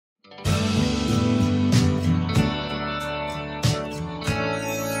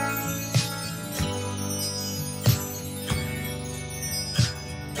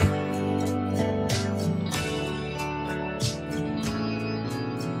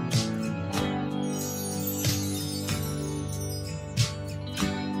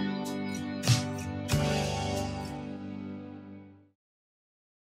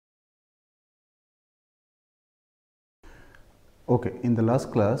Okay, in the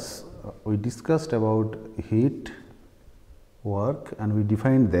last class we discussed about heat, work and we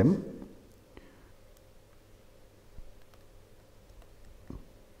defined them.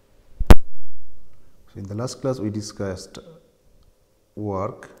 So, in the last class we discussed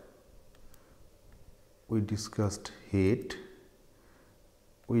work, we discussed heat,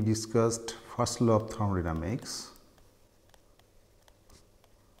 we discussed first law of thermodynamics,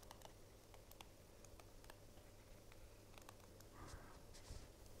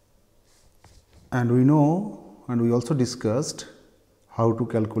 and we also discussed how to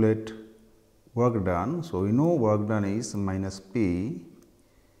calculate work done. So, we know work done is minus P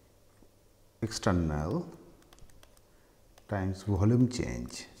external times volume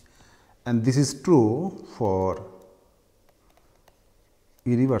change, and this is true for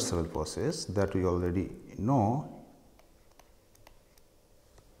irreversible process that we already know.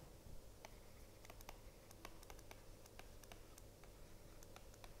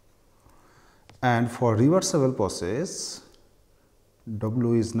 And for reversible process,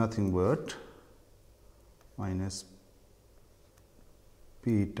 W is nothing but minus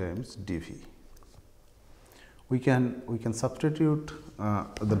P times dV. We can substitute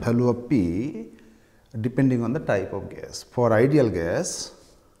the value of P depending on the type of gas. For ideal gas,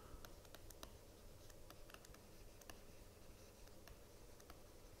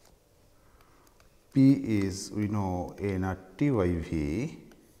 P is, we know, A naught T by V,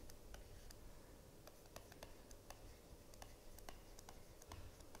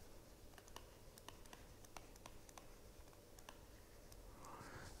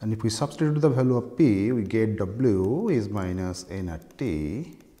 and if we substitute the value of P, we get W is minus A naught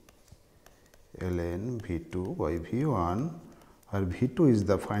T ln V2 by V1, where V2 is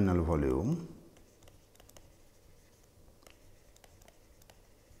the final volume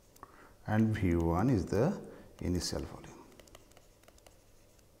and V1 is the initial volume.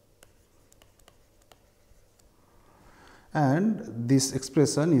 And this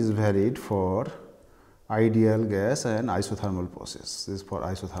expression is varied for ideal gas and isothermal process. This is for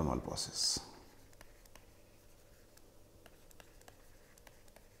isothermal process.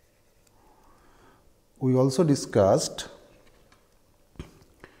 We also discussed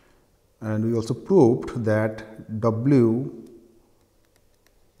and we also proved that W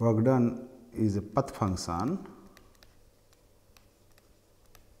work done is a path function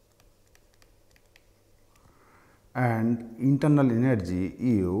and internal energy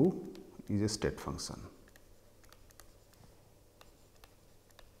U is a state function.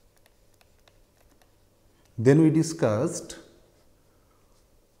 Then we discussed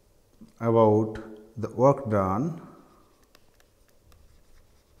about the work done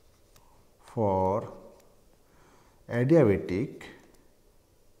for adiabatic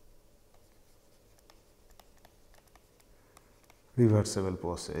reversible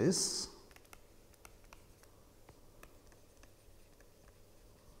process,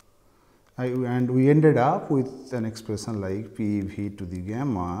 and we ended up with an expression like P V to the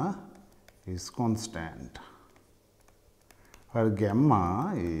gamma is constant, where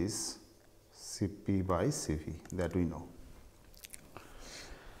gamma is Cp by Cv, that we know.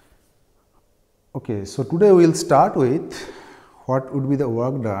 Okay, so today we will start with what would be the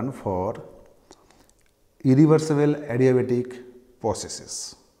work done for irreversible adiabatic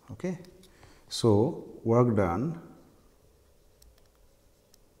processes. Okay. So, work done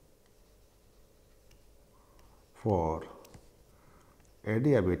for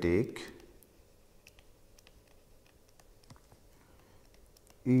adiabatic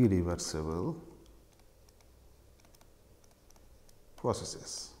irreversible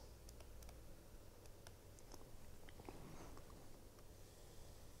processes.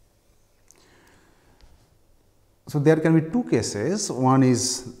 So, there can be two cases. One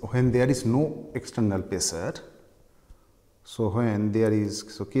is when there is no external pressure. So, when there is,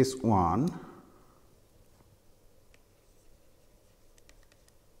 so case 1,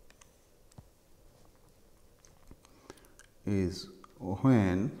 is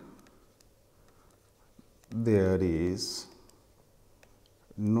when there is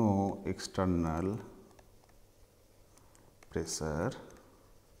no external pressure,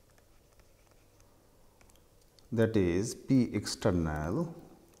 that is P external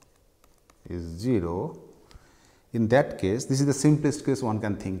is 0. In that case, this is the simplest case one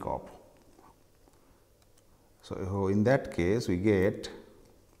can think of. So, in that case we get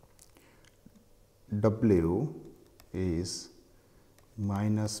W is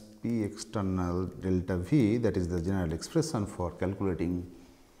minus P external delta V, that is the general expression for calculating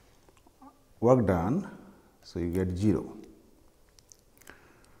work done. So, you get 0.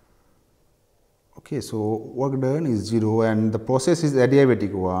 Okay, so work done is 0 and the process is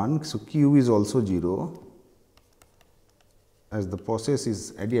adiabatic one. So, Q is also 0 as the process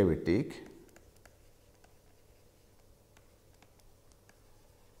is adiabatic.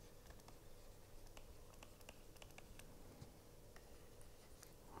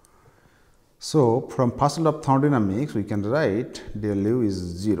 So, from first law of thermodynamics we can write del U is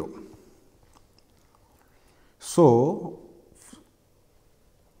 0. So,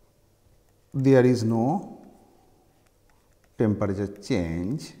 there is no temperature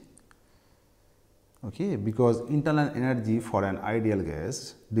change, okay, because internal energy for an ideal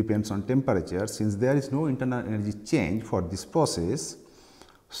gas depends on temperature. Since there is no internal energy change for this process,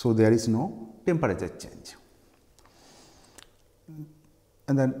 so there is no temperature change.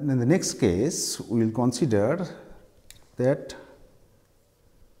 And then in the next case, we will consider that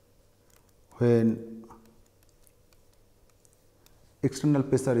when external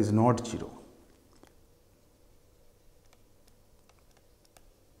pressure is not 0,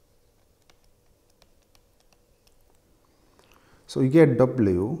 so we get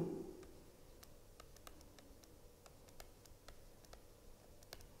W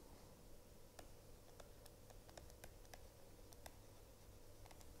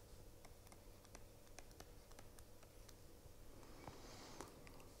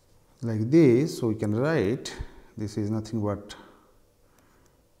like this. So, we can write this is nothing but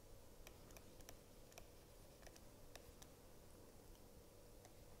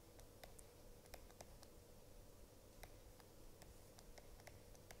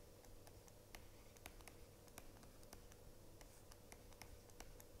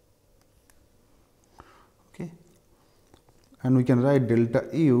okay, and we can write delta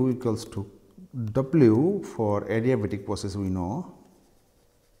U equals to W for adiabatic process we know.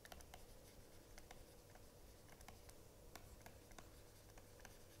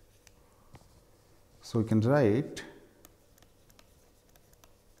 So, we can write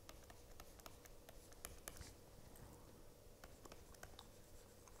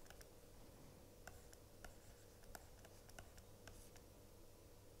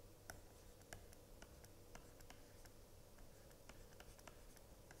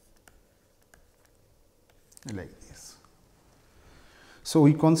like this. So,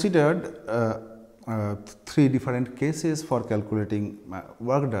 we considered three different cases for calculating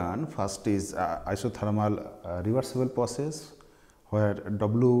work done. First is isothermal reversible process, where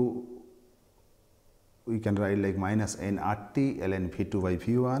W we can write like minus n RT ln V2 by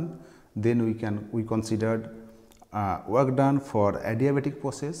V1. Then we considered work done for adiabatic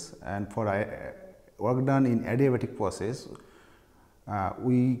process, and for work done in adiabatic process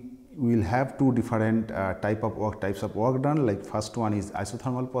we will have two different types of work done. Like first one is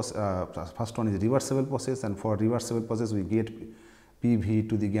isothermal process, first one is reversible process, and for reversible process we get PV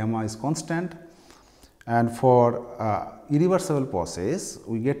to the gamma is constant, and for irreversible process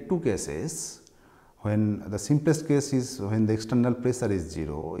we get two cases. When the simplest case is when the external pressure is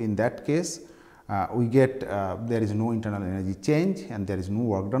 0, in that case we get there is no internal energy change and there is no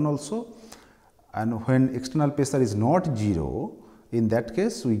work done also, and when external pressure is not 0, in that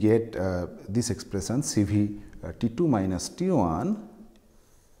case we get this expression Cv T2 minus T1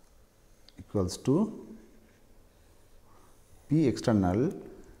 equals to P external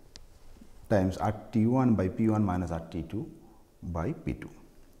times RT1 by P1 minus RT2 by P2.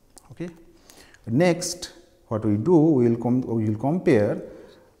 Okay. Next, what we do, we will compare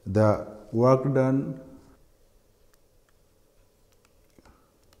the work done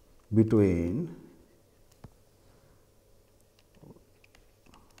between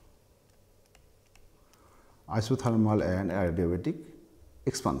isothermal and adiabatic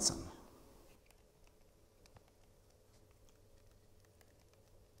expansion.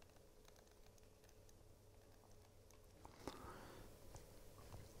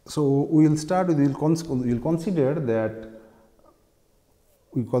 So, we will start with we will consider that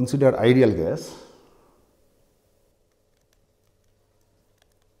we consider ideal gas.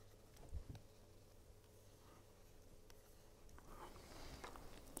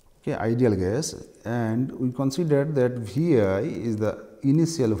 Okay, ideal gas, and we consider that Vi is the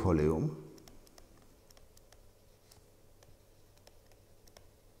initial volume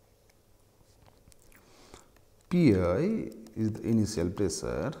Pi is the initial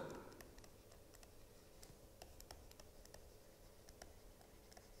pressure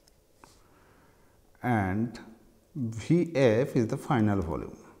and Vf is the final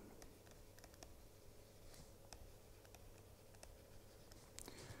volume.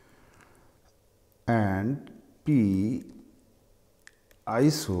 And P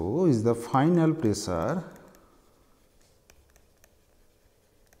iso is the final pressure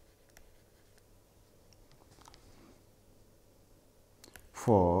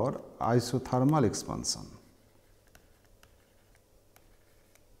for isothermal expansion.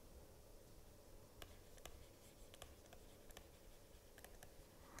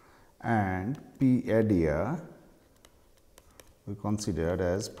 And P area we considered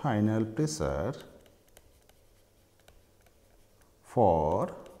as final pressure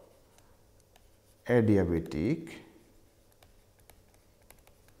for adiabatic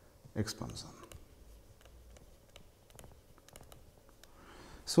expansion.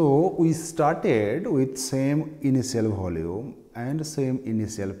 So, we started with same initial volume and same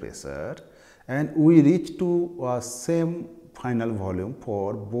initial pressure, and we reached to same final volume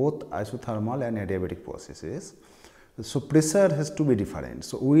for both isothermal and adiabatic processes. So, pressure has to be different.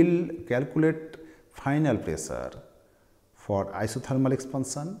 So, we will calculate final pressure for isothermal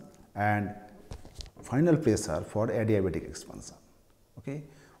expansion and final pressure for adiabatic expansion. Okay.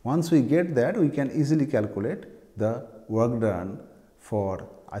 Once we get that, we can easily calculate the work done for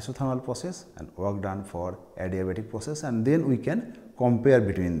isothermal process and work done for adiabatic process, and then we can compare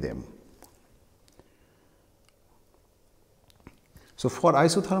between them. So, for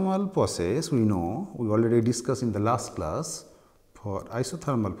isothermal process, we know we already discussed in the last class. For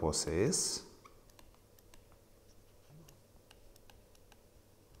isothermal process,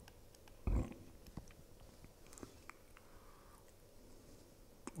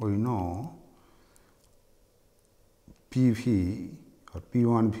 we know PV or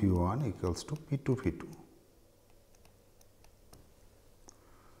P1 V1 equals to P2 V2.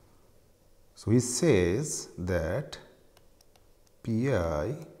 So, he says that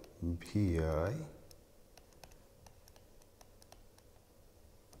Pi Vi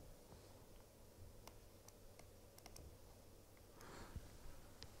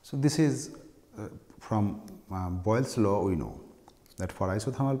so this is from Boyle's law. We know that for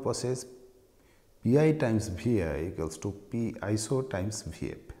isothermal process Pi times Vi equals to P iso times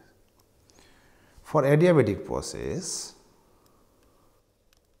Vf. For adiabatic process,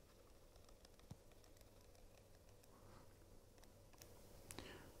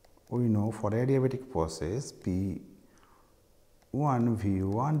 we know for adiabatic process P1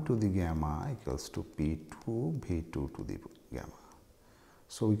 V1 to the gamma equals to P2 V2 to the gamma.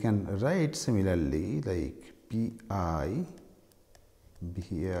 So, we can write similarly like Pi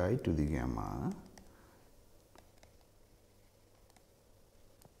Vi to the gamma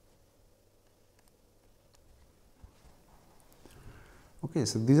Okay,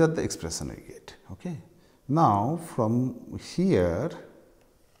 so these are the expression we get. Okay. Now, from here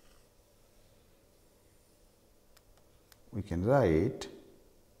we can write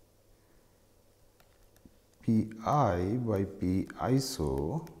Pi by P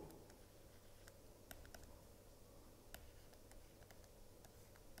iso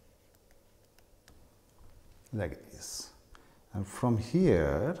like this, and from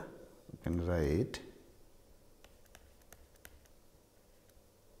here we can write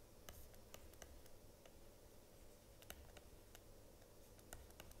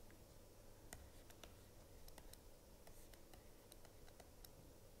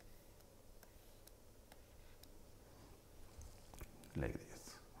like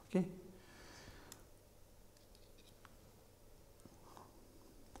this. Okay.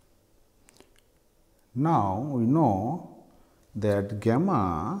 Now, we know that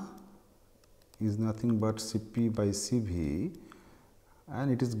gamma is nothing but Cp by Cv,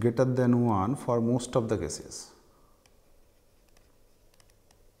 and it is greater than 1 for most of the cases.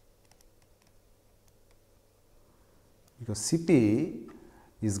 Because Cp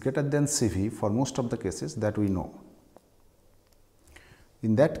is greater than Cv for most of the cases, that we know.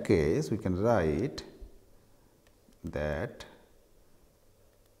 In that case, we can write that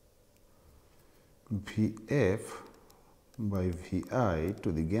Vf by Vi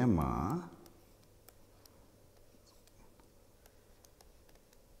to the gamma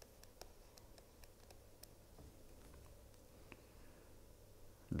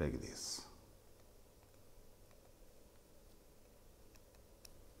like this.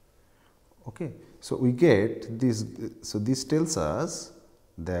 Okay. So, we get this. So, this tells us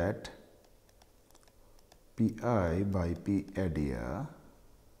that Pi by P area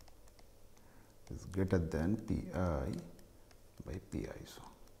is greater than Pi by P iso.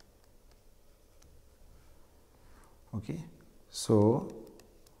 Okay. So,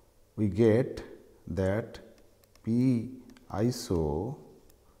 we get that P iso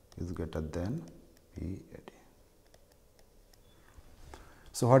is greater than P area.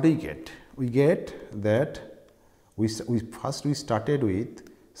 So, what do we get? We get that we started with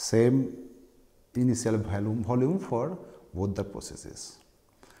same initial volume for both the processes,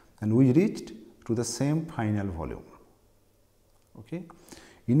 and we reached to the same final volume. Okay.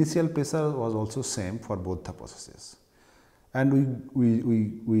 Initial pressure was also same for both the processes, and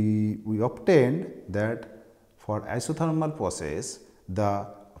we obtained that for isothermal process the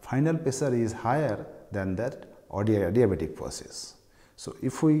final pressure is higher than that adiabatic process. So,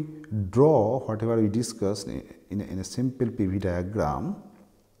 if we draw whatever we discussed in a simple PV diagram,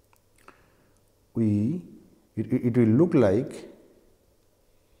 it will look like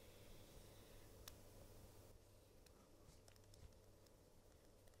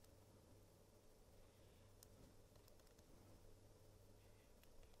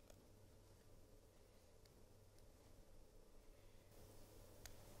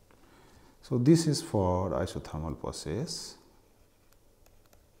so. This is for isothermal process,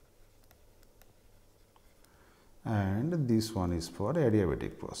 and this one is for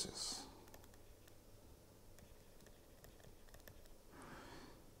adiabatic process.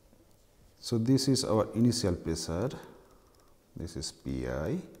 So, this is our initial pressure, this is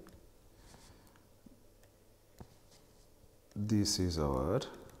Pi, this is our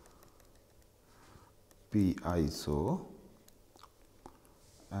P iso,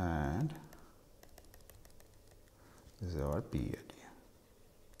 and this is our P adi.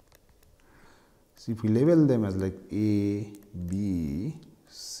 So, if we label them as like A, B,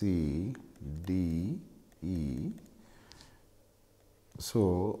 C, D, E.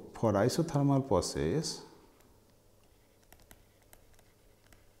 So, for isothermal process,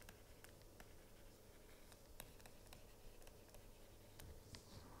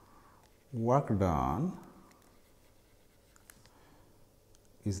 work done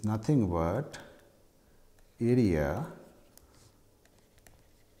is nothing but area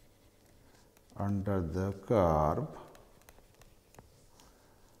under the curve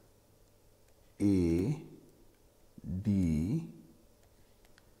A, D,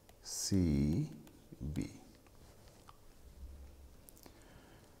 C, B.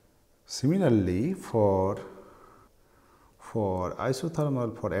 Similarly, for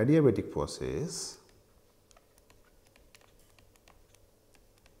isothermal, for adiabatic process,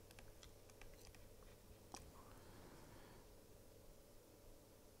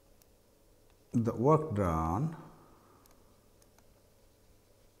 the work done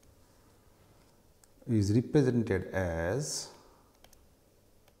is represented as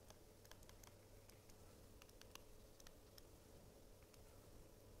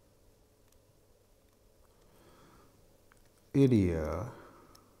area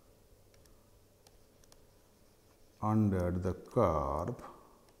under the curve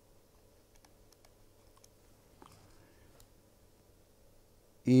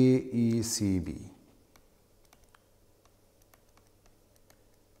AECB.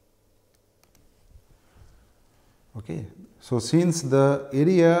 Okay. So, since the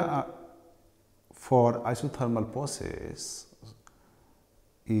area for isothermal process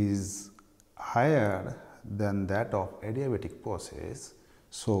is higher than that of adiabatic process,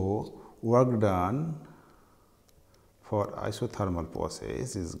 so work done for isothermal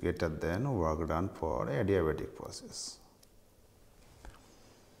process is greater than work done for adiabatic process.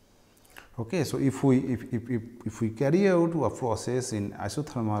 Okay. So, if we carry out a process in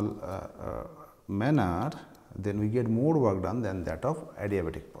isothermal manner, then we get more work done than that of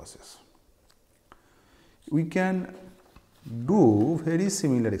adiabatic process. We can do very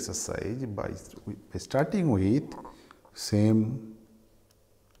similar exercise by starting with same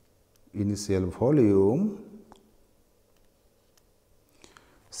initial volume.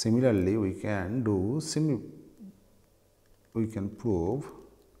 Similarly, we can prove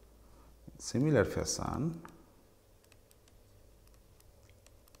similar fashion.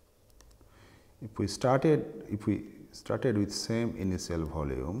 If we started with same initial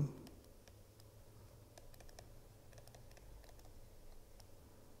volume,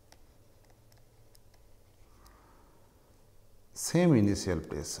 same initial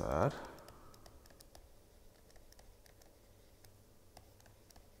pressure,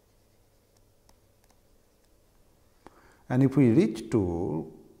 and if we reach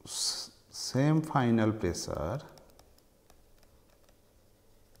to same final pressure,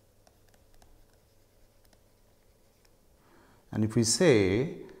 and if we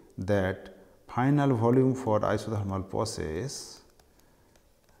say that final volume for isothermal process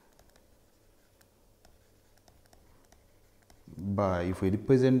by, if we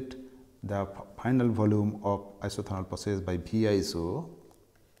represent the final volume of isothermal process by V iso,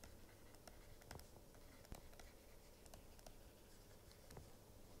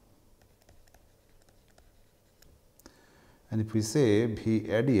 and if we say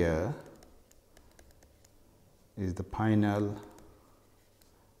V adia is the final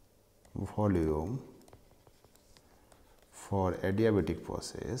volume for adiabatic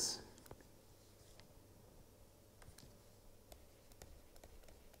process,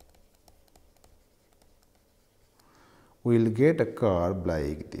 we will get a curve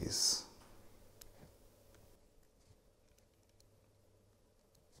like this.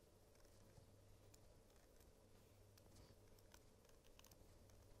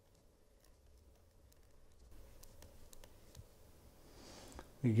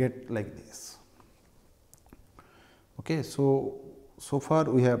 We get like this. Okay, so far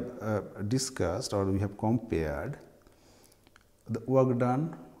we have discussed, or we have compared the work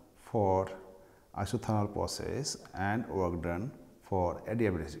done for isothermal process and work done for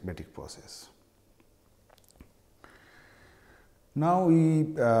adiabatic process. Now we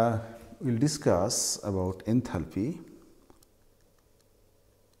will discuss about enthalpy.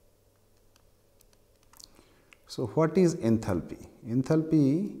 So what is enthalpy?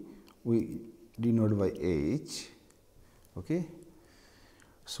 Enthalpy we denote by H. Okay.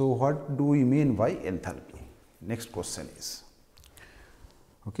 So what do we mean by enthalpy? Next question is.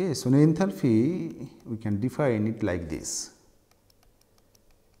 Okay, so in enthalpy we can define it like this.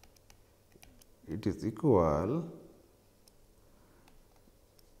 It is equal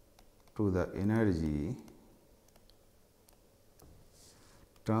to the energy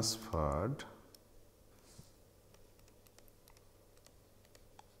transferred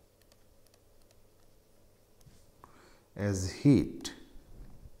as heat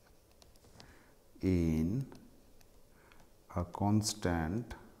in a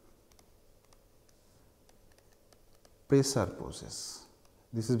constant pressure process.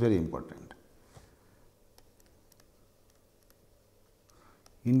 This is very important.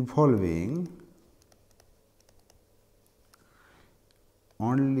 Involving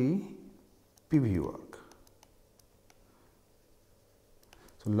only PV work.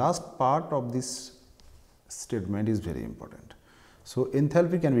 So, last part of this statement is very important. So,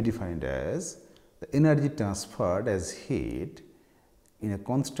 enthalpy can be defined as the energy transferred as heat in a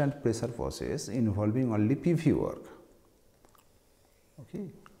constant pressure process involving only PV work. Okay.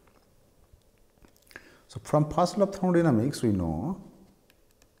 So, from first law of thermodynamics we know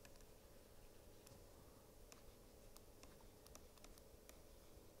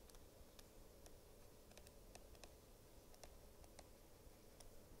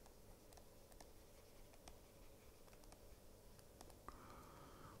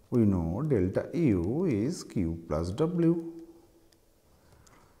delta U is Q plus W,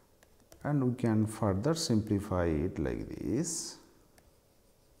 and we can further simplify it like this.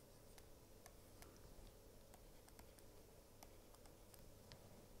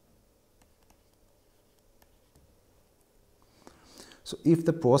 So, if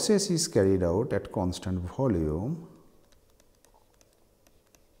the process is carried out at constant volume,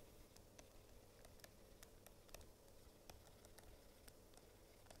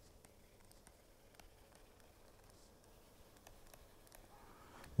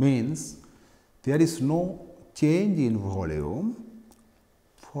 means there is no change in volume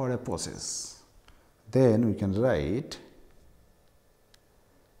for a process, then we can write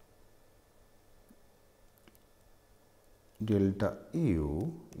delta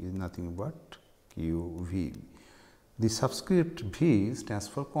U is nothing but Q V. The subscript V stands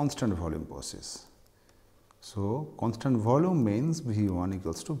for constant volume process. So, constant volume means V1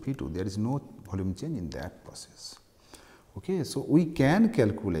 equals to V2, there is no volume change in that process. Okay, so, we can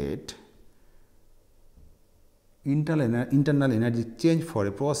calculate internal energy change for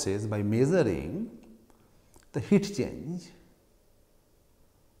a process by measuring the heat change,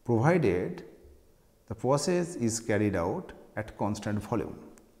 provided the process is carried out at constant volume.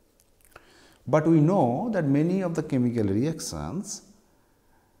 But we know that many of the chemical reactions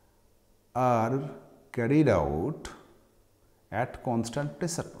are carried out at constant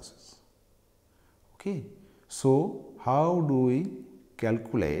pressure process. Okay. So, how do we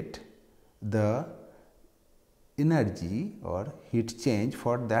calculate the energy or heat change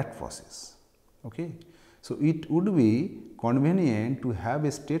for that process? Okay. So, it would be convenient to have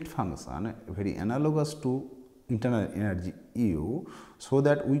a state function very analogous to internal energy U, so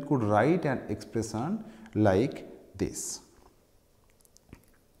that we could write an expression like this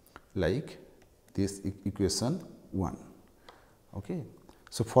equation 1. Okay.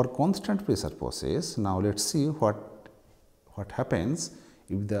 So, for constant pressure process, now let us see what happens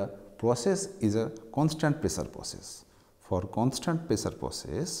if the process is a constant pressure process. For constant pressure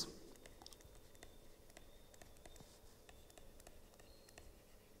process,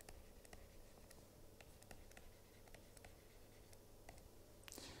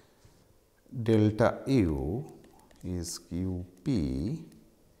 delta U is Q P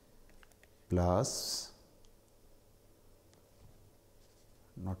plus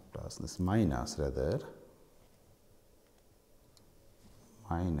not plus, this minus rather,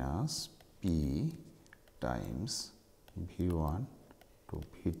 minus P times V1 to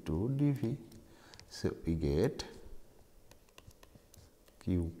V2 dV. So, we get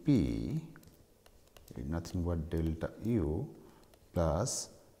QP is nothing but delta U plus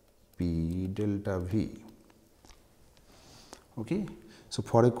P delta V. Okay. So,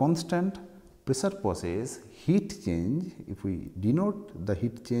 for a constant pressure process, heat change, if we denote the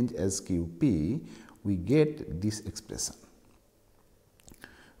heat change as QP, we get this expression.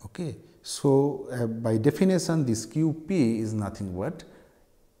 Okay. So, by definition, this QP is nothing but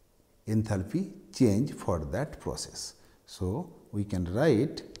enthalpy change for that process. So, we can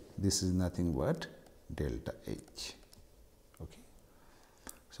write this is nothing but delta H. Okay.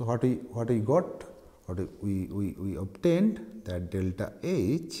 So, what we got, we obtained that delta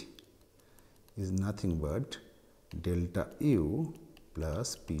H is nothing but delta U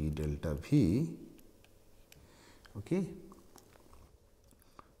plus P delta V. Okay.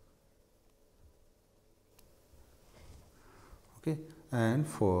 Okay. And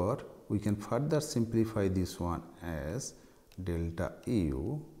for we can further simplify this one as delta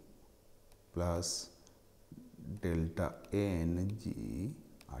U plus delta N G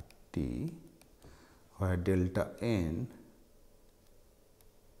R T, where delta N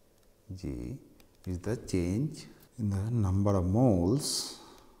G is the change in the number of moles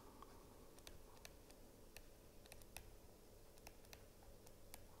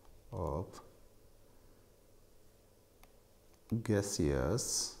of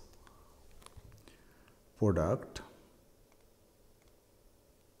gaseous product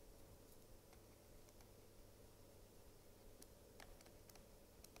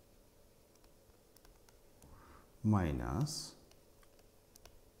minus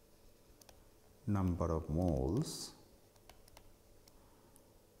number of moles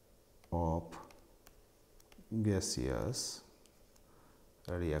of gaseous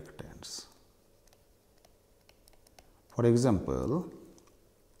reactants. For example,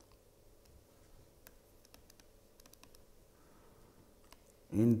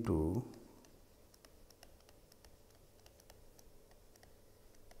 into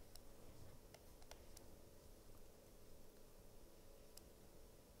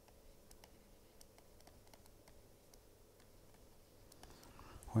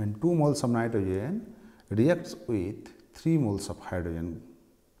when 2 moles of nitrogen reacts with 3 moles of hydrogen,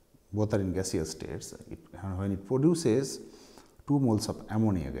 both are in gaseous states, when it produces 2 moles of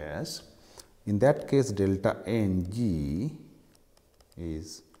ammonia gas, in that case delta Ng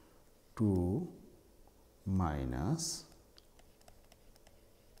is 2 minus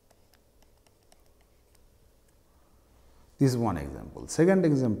this is one example. Second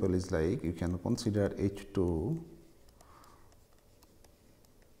example is like you can consider H2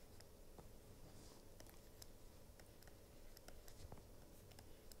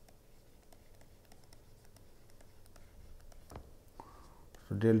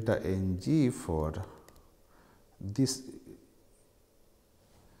 so delta Ng for this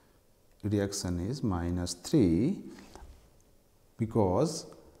reaction is minus 3 because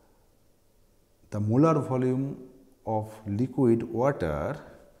the molar volume of liquid water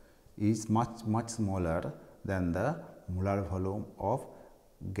is much smaller than the molar volume of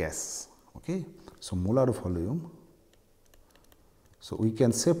gas. Okay. So, molar volume. So, we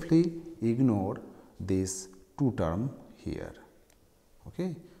can safely ignore this 2 term here.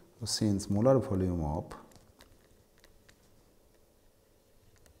 Okay. So, since molar volume of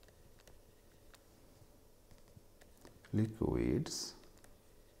liquids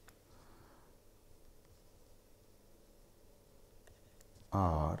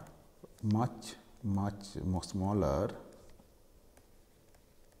are much more smaller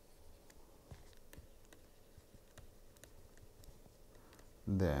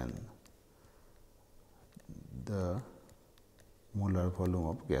than the molar volume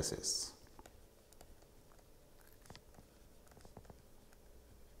of gases.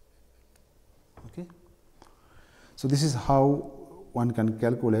 Okay. So, this is how one can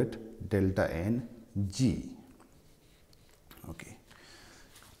calculate delta N G. Okay.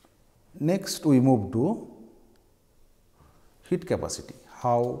 Next, we move to heat capacity.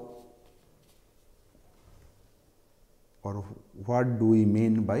 How or what do we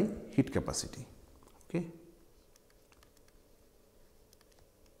mean by heat capacity? Okay.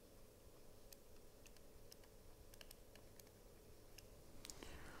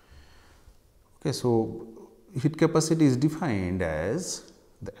 Okay, so heat capacity is defined as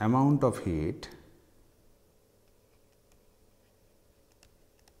the amount of heat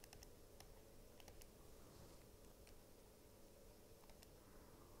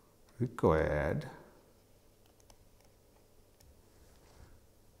required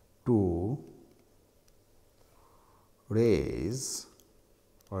to raise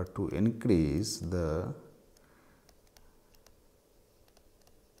or to increase the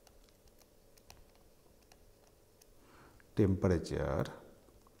temperature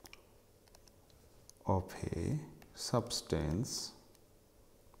of a substance.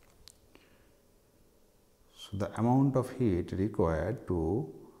 So, the amount of heat required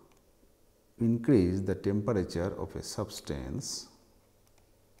to increase the temperature of a substance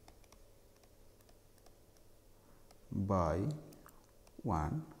by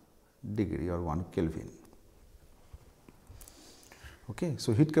 1 degree or 1 Kelvin. Okay.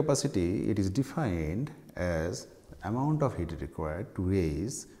 So, heat capacity, it is defined as amount of heat required to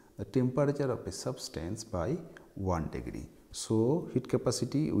raise the temperature of a substance by 1 degree. So, heat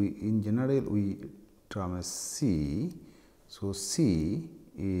capacity we in general we term as C. So, C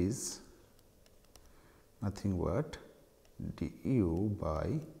is nothing but du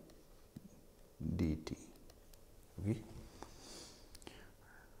by dt. Okay.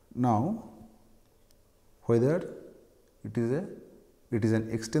 Now, whether it is an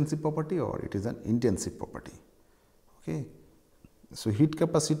extensive property or it is an intensive property. Okay. So, heat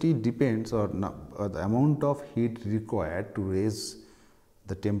capacity depends on the amount of heat required to raise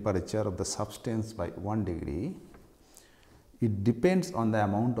the temperature of the substance by 1 degree. It depends on the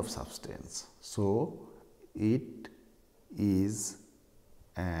amount of substance. So, it is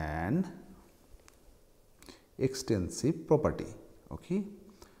an extensive property. Okay.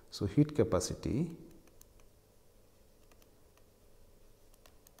 So, heat capacity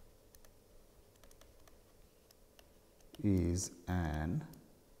is an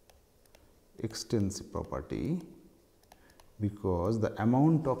extensive property because the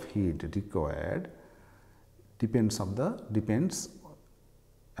amount of heat required depends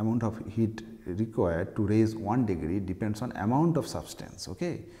amount of heat required to raise 1 degree depends on amount of substance.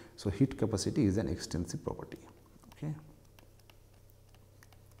 Okay. So, heat capacity is an extensive property. Okay.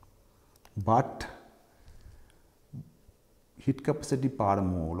 But heat capacity per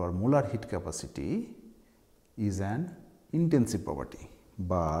mole or molar heat capacity is an intensive property,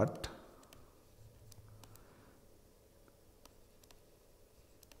 but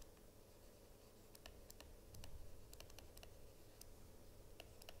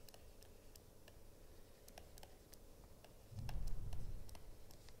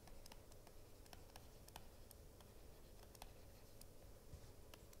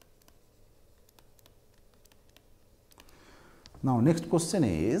now next question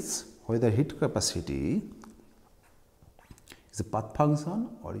is whether heat capacity is a path function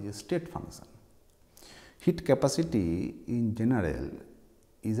or is a state function. Heat capacity in general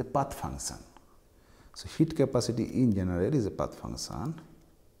is a path function. So, heat capacity in general is a path function.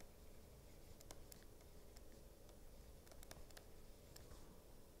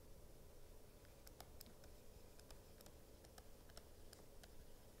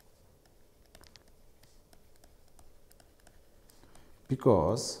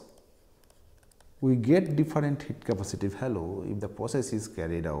 Because we get different heat capacity value if the process is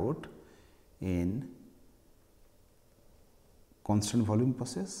carried out in constant volume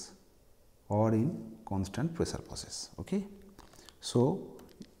process or in constant pressure process. Okay. So,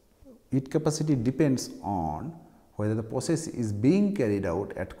 heat capacity depends on whether the process is being carried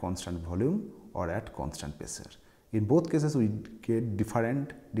out at constant volume or at constant pressure. In both cases, we get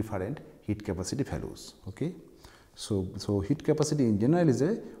different heat capacity values. Okay. So, heat capacity in general is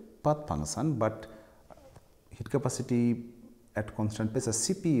a path function, but heat capacity at constant pressure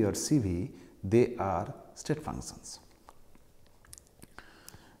Cp or Cv, they are state functions.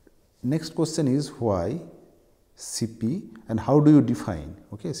 Next question is why Cp and how do you define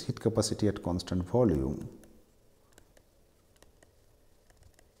heat capacity at constant volume.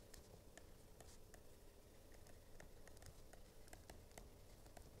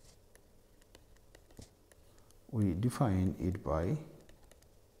 We define it by,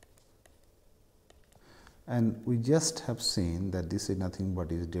 and we just have seen that this is nothing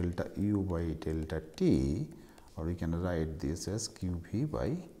but is delta U by delta T, or we can write this as QV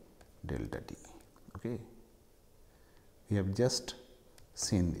by delta T. Okay. We have just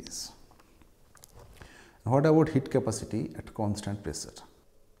seen this. What about heat capacity at constant pressure?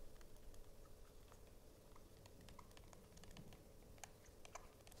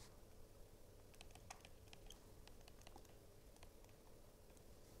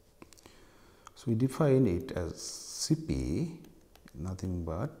 So, we define it as Cp, nothing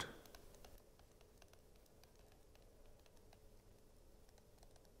but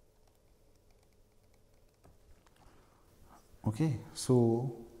okay.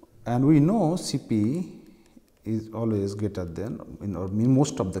 So, and we know Cp is always greater than, or in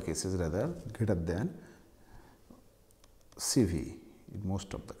most of the cases rather, greater than Cv in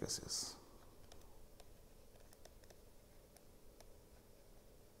most of the cases.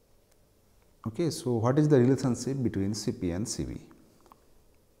 Okay, so what is the relationship between Cp and Cv?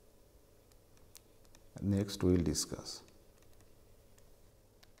 Next we will discuss.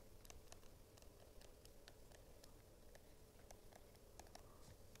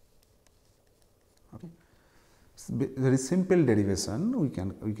 Okay. Very simple derivation we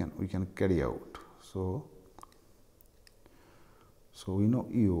can carry out. So we know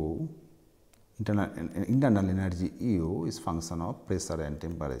U, internal energy U is function of pressure and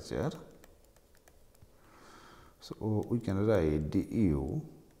temperature. So we can write du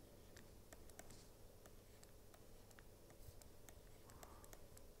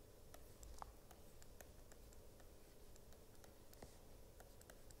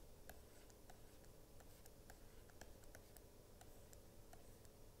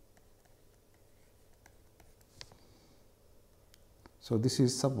So this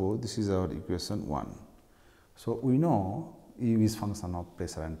is, suppose this is our equation 1. So we know U is function of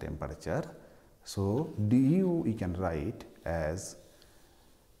pressure and temperature. So du we can write as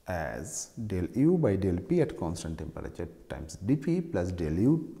del U by del P at constant temperature times dP plus del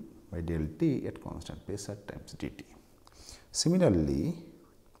U by del T at constant pressure times dt. Similarly,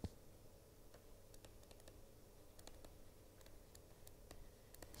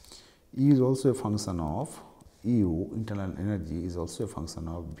 E is also a function of U, internal energy is also a function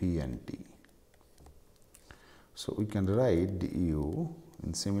of V and T. So we can write du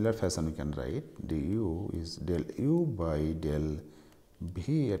in similar fashion. We can write du is del U by del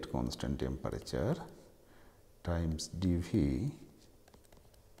V at constant temperature times dV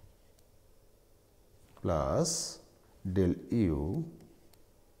plus del U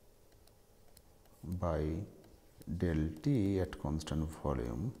by del T at constant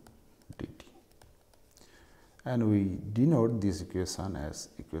volume dt. And we denote this equation as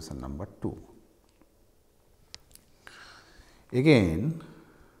equation number 2. Again,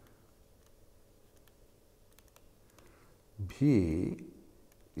 V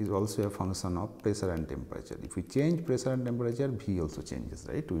is also a function of pressure and temperature. If we change pressure and temperature, V also changes,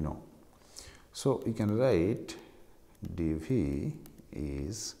 right? We know. So we can write dV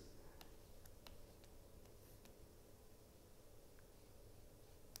is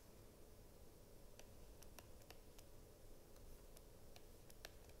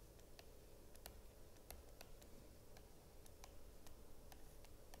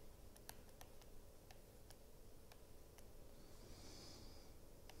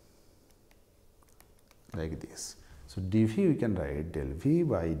like this. So dV we can write del V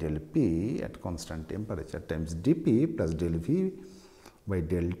by del P at constant temperature times dP plus del V by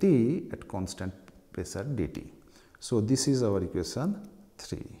del T at constant pressure dt. So this is our equation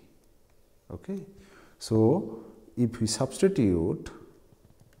 3. Okay. So if we substitute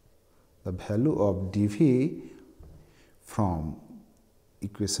the value of dV from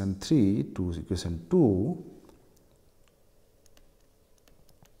equation 3 to equation 2,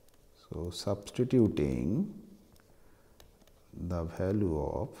 so substituting the value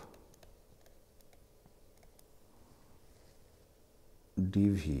of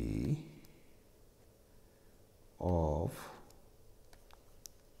dV of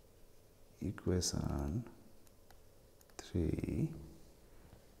equation 3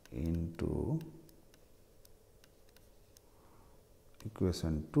 into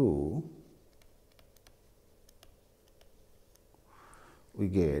equation 2, we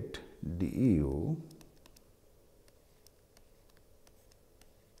get du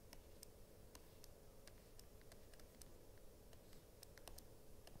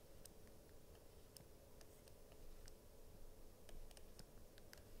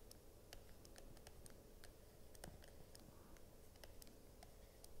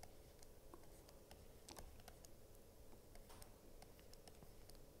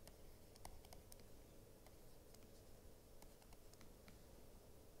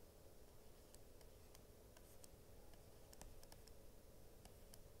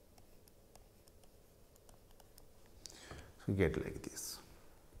we get like this.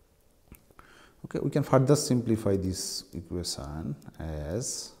 Okay, we can further simplify this equation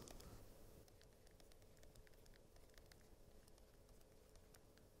as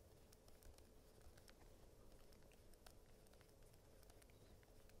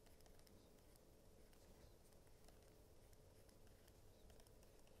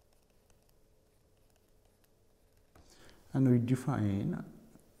and we define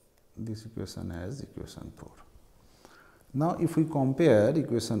this equation as equation 4. Now, if we compare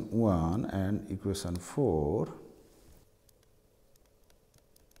equation 1 and equation 4,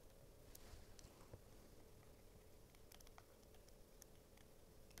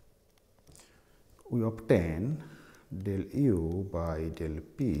 we obtain del U by del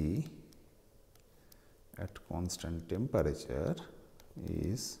P at constant temperature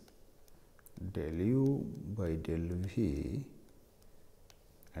is del U by del V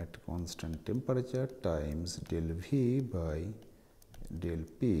at constant temperature times del V by del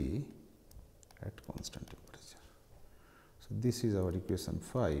P at constant temperature. So, this is our equation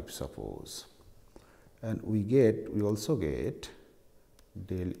 5 suppose, and we also get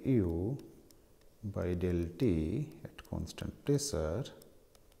del U by del T at constant pressure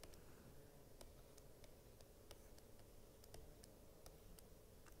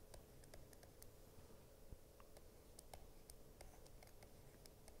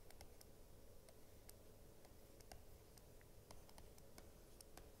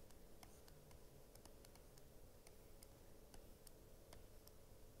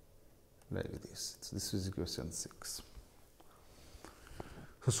like this. So, this is equation 6.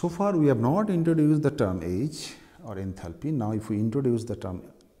 So far we have not introduced the term H or enthalpy. Now, if we introduce the term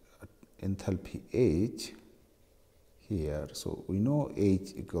enthalpy H here, so we know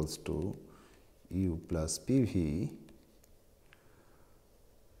H equals to U plus PV.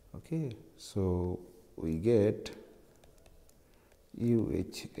 Okay. So, we get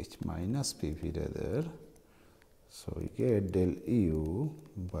UH H minus PV rather. So, we get del U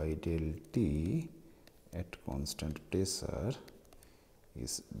by del T at constant pressure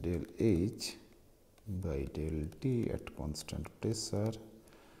is del H by del T at constant pressure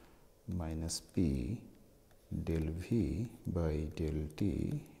minus P del V by del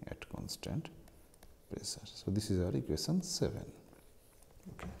T at constant pressure. So, this is our equation 7.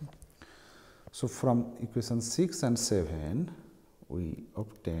 Okay. So, from equation 6 and 7 we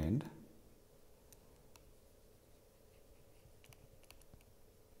obtained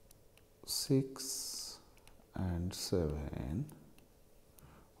and 7.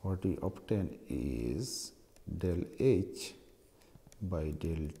 What we obtain is del H by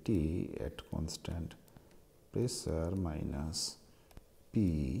del T at constant pressure minus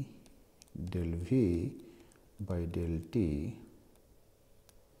P del V by del T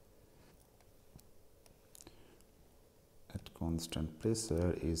at constant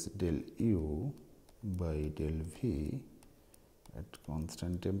pressure is del U by del V at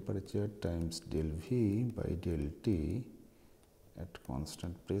constant temperature times del V by del T at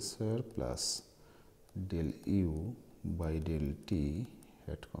constant pressure plus del U by del T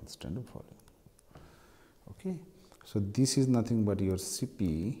at constant volume. Okay. So, this is nothing but your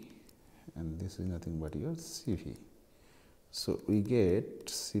Cp and this is nothing but your Cv. So, we get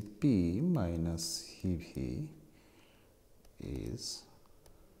Cp minus Cv is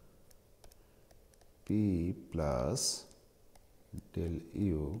P plus del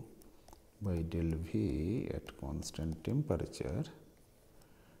U by del V at constant temperature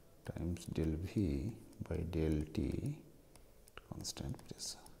times del V by del T at constant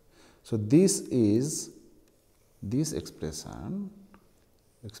pressure. So, this is this expression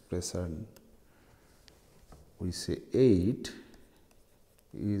we say 8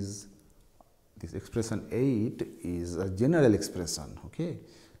 is this expression 8 is a general expression. Okay.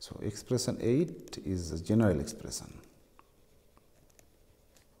 So, expression 8 is a general expression.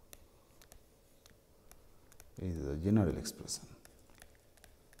 Is a general expression.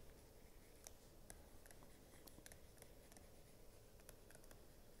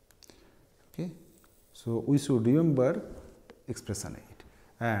 Okay. So, we should remember expression 8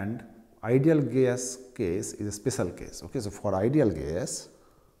 and ideal gas case is a special case. Okay. So, for ideal gas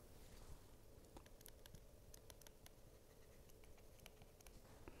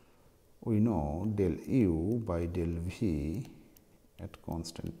we know del U by del V at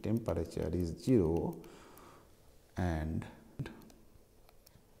constant temperature is 0 and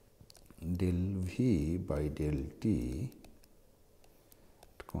del V by del T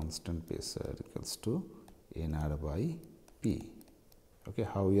at constant pressure equals to nR by P. Okay,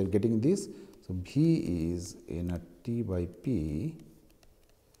 how we are getting this? So, V is nRT by P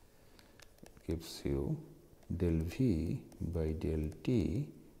gives you del V by del T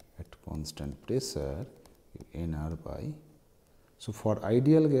at constant pressure nR by. So, for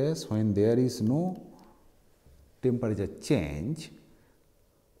ideal gas when there is no temperature change,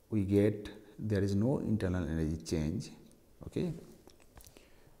 we get there is no internal energy change. Okay.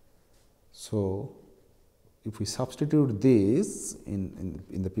 So, if we substitute this in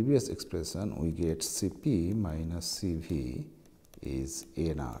the previous expression, we get Cp minus Cv is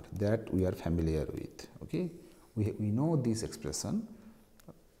nR, that we are familiar with. Okay. we know this expression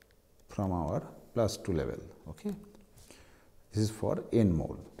from our +2 level. Okay. This is for n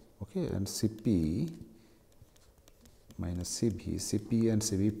mole. Okay. And Cp minus Cv, Cp and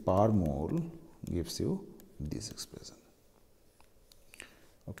Cv per mole gives you this expression.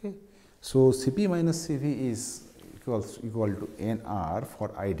 Okay. So, Cp minus Cv is equal to Nr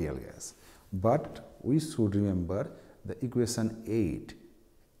for ideal gas, but we should remember the equation 8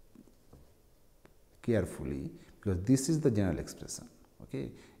 carefully, because this is the general expression.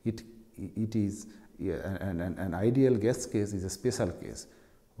 Okay. It is an ideal gas case is a special case.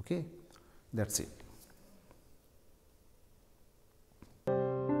 Okay. That is it.